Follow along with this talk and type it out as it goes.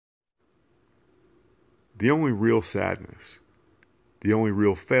The only real sadness, the only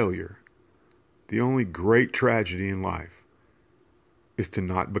real failure, the only great tragedy in life is to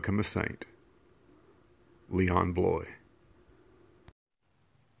not become a saint. Leon Bloy.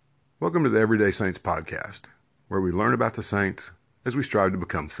 Welcome to the Everyday Saints podcast, where we learn about the saints as we strive to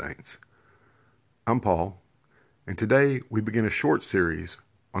become saints. I'm Paul, and today we begin a short series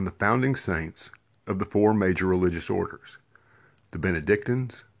on the founding saints of the four major religious orders: the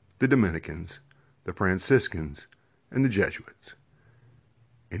Benedictines, the Dominicans, the Franciscans, and the Jesuits.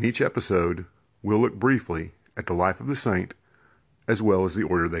 In each episode, we'll look briefly at the life of the saint as well as the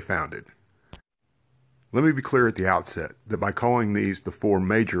order they founded. Let me be clear at the outset that by calling these the four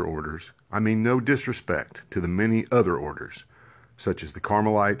major orders, I mean no disrespect to the many other orders, such as the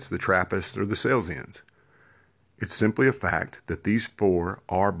Carmelites, the Trappists, or the Salesians. It's simply a fact that these four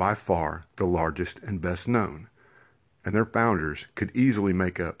are by far the largest and best known, and their founders could easily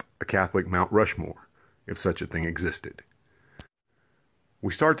make up a Catholic Mount Rushmore, if such a thing existed.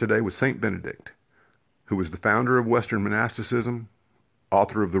 We start today with Saint Benedict, who was the founder of Western monasticism,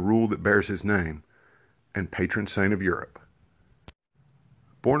 author of the rule that bears his name, and patron saint of Europe.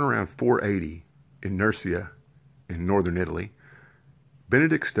 Born around 480 in Nursia, in northern Italy,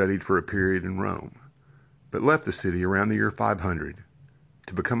 Benedict studied for a period in Rome, but left the city around the year 500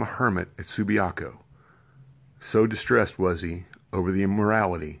 to become a hermit at Subiaco. So distressed was he over the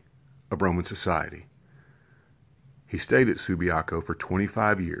immorality of Roman society. He stayed at Subiaco for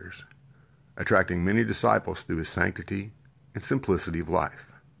 25 years, attracting many disciples through his sanctity and simplicity of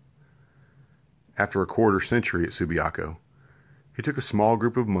life. After a quarter century at Subiaco, he took a small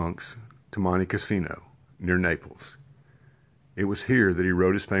group of monks to Monte Cassino, near Naples. It was here that he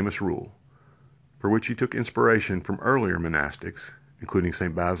wrote his famous rule, for which he took inspiration from earlier monastics, including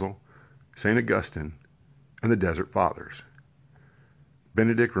St. Basil, St. Augustine, and the Desert Fathers.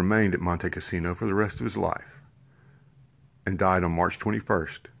 Benedict remained at Monte Cassino for the rest of his life and died on March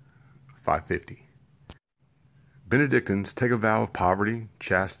 21st, 550. Benedictines take a vow of poverty,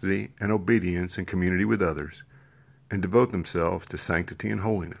 chastity, and obedience in community with others and devote themselves to sanctity and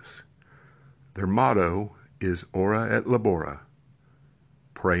holiness. Their motto is Ora et Labora,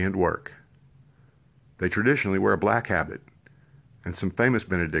 pray and work. They traditionally wear a black habit, and some famous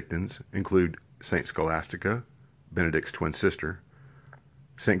Benedictines include Saint Scholastica, Benedict's twin sister,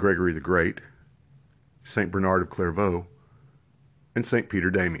 Saint Gregory the Great, Saint Bernard of Clairvaux, and Saint Peter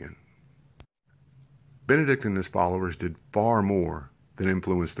Damian. Benedict and his followers did far more than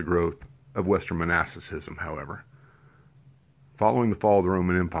influence the growth of Western monasticism, however. Following the fall of the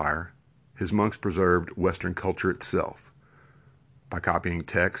Roman Empire, his monks preserved Western culture itself by copying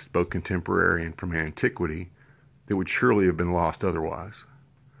texts, both contemporary and from antiquity, that would surely have been lost otherwise.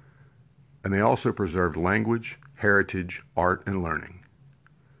 And they also preserved language, heritage, art, and learning.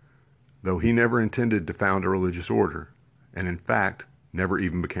 Though he never intended to found a religious order, and in fact never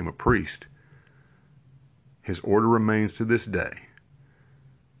even became a priest, his order remains to this day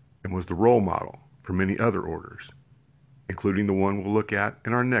and was the role model for many other orders, including the one we'll look at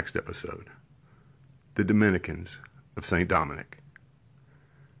in our next episode, the Dominicans of St. Dominic.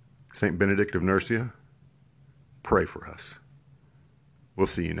 St. Benedict of Nursia, pray for us. We'll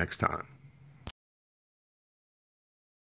see you next time.